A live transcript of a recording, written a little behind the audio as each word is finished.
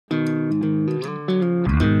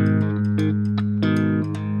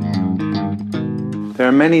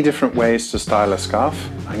are many different ways to style a scarf.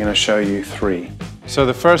 I'm going to show you 3. So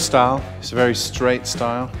the first style is a very straight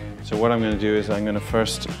style. So what I'm going to do is I'm going to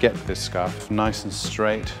first get this scarf nice and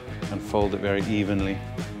straight and fold it very evenly.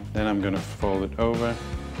 Then I'm going to fold it over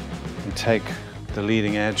and take the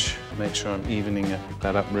leading edge, make sure I'm evening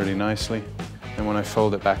that up really nicely. And when I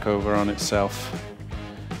fold it back over on itself,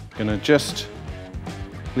 I'm going to just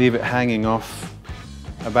leave it hanging off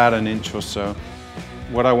about an inch or so.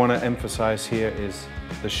 What I want to emphasize here is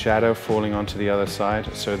the shadow falling onto the other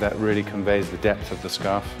side, so that really conveys the depth of the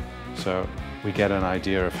scarf. So we get an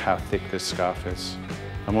idea of how thick this scarf is.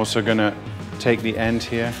 I'm also going to take the end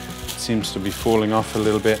here. It seems to be falling off a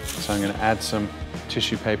little bit, so I'm going to add some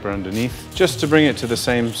tissue paper underneath, just to bring it to the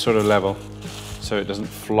same sort of level, so it doesn't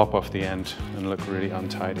flop off the end and look really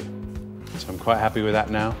untidy. So I'm quite happy with that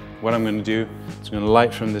now. What I'm going to do is I'm going to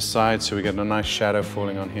light from this side so we get a nice shadow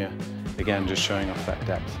falling on here. Again, just showing off that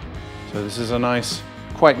depth. So this is a nice,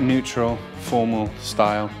 quite neutral, formal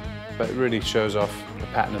style, but it really shows off the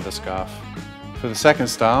pattern of the scarf. For the second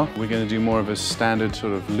style, we're going to do more of a standard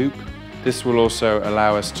sort of loop. This will also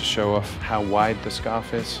allow us to show off how wide the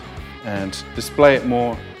scarf is and display it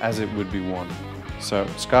more as it would be worn. So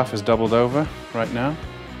scarf is doubled over right now.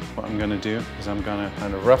 What I'm going to do is I'm going to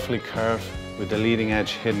kind of roughly curve with the leading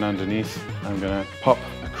edge hidden underneath. I'm going to pop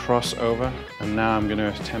across over, and now I'm going to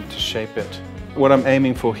attempt to shape it. What I'm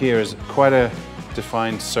aiming for here is quite a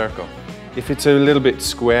defined circle. If it's a little bit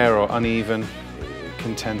square or uneven, it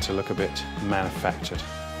can tend to look a bit manufactured.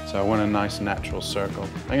 So I want a nice natural circle.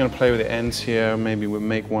 I'm going to play with the ends here. Maybe we'll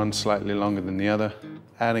make one slightly longer than the other,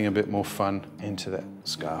 adding a bit more fun into that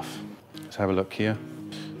scarf. Let's have a look here.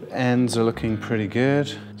 The ends are looking pretty good,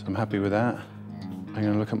 so I'm happy with that. I'm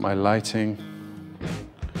going to look at my lighting.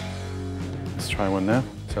 Let's try one now.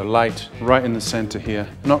 So light right in the center here,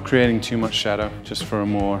 not creating too much shadow, just for a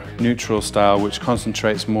more neutral style which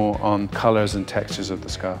concentrates more on colors and textures of the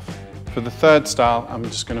scarf. For the third style, I'm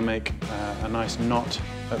just going to make a nice knot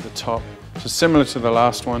at the top. So similar to the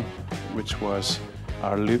last one, which was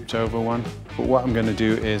our looped over one. But what I'm going to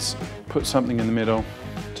do is put something in the middle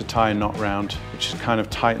to tie a knot round, which kind of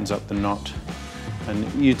tightens up the knot. And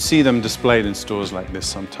you'd see them displayed in stores like this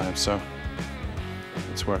sometimes, so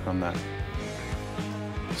let's work on that.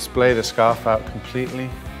 Display the scarf out completely,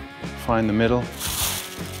 find the middle.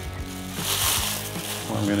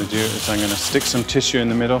 What I'm going to do is I'm going to stick some tissue in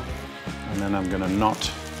the middle, and then I'm going to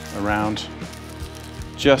knot around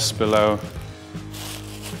just below.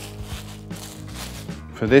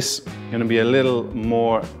 For this, I'm going to be a little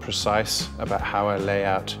more precise about how I lay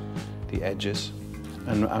out the edges.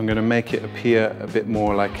 And I'm going to make it appear a bit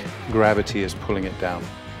more like gravity is pulling it down.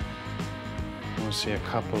 I want to see a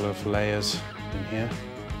couple of layers in here.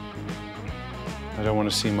 I don't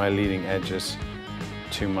want to see my leading edges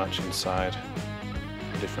too much inside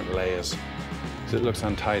different layers, because it looks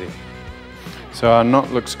untidy. So our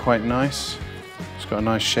knot looks quite nice. It's got a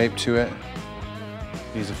nice shape to it.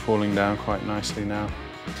 These are falling down quite nicely now.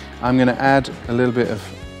 I'm going to add a little bit of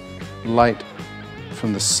light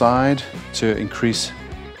from the side to increase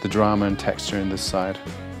the drama and texture in this side.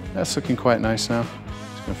 That's looking quite nice now.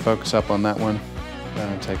 Just going to focus up on that one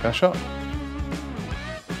and take our shot.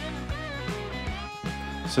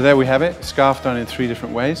 So there we have it, scarf done in 3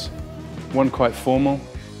 different ways. One quite formal,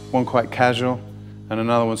 one quite casual, and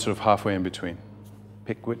another one sort of halfway in between.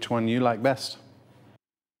 Pick which one you like best.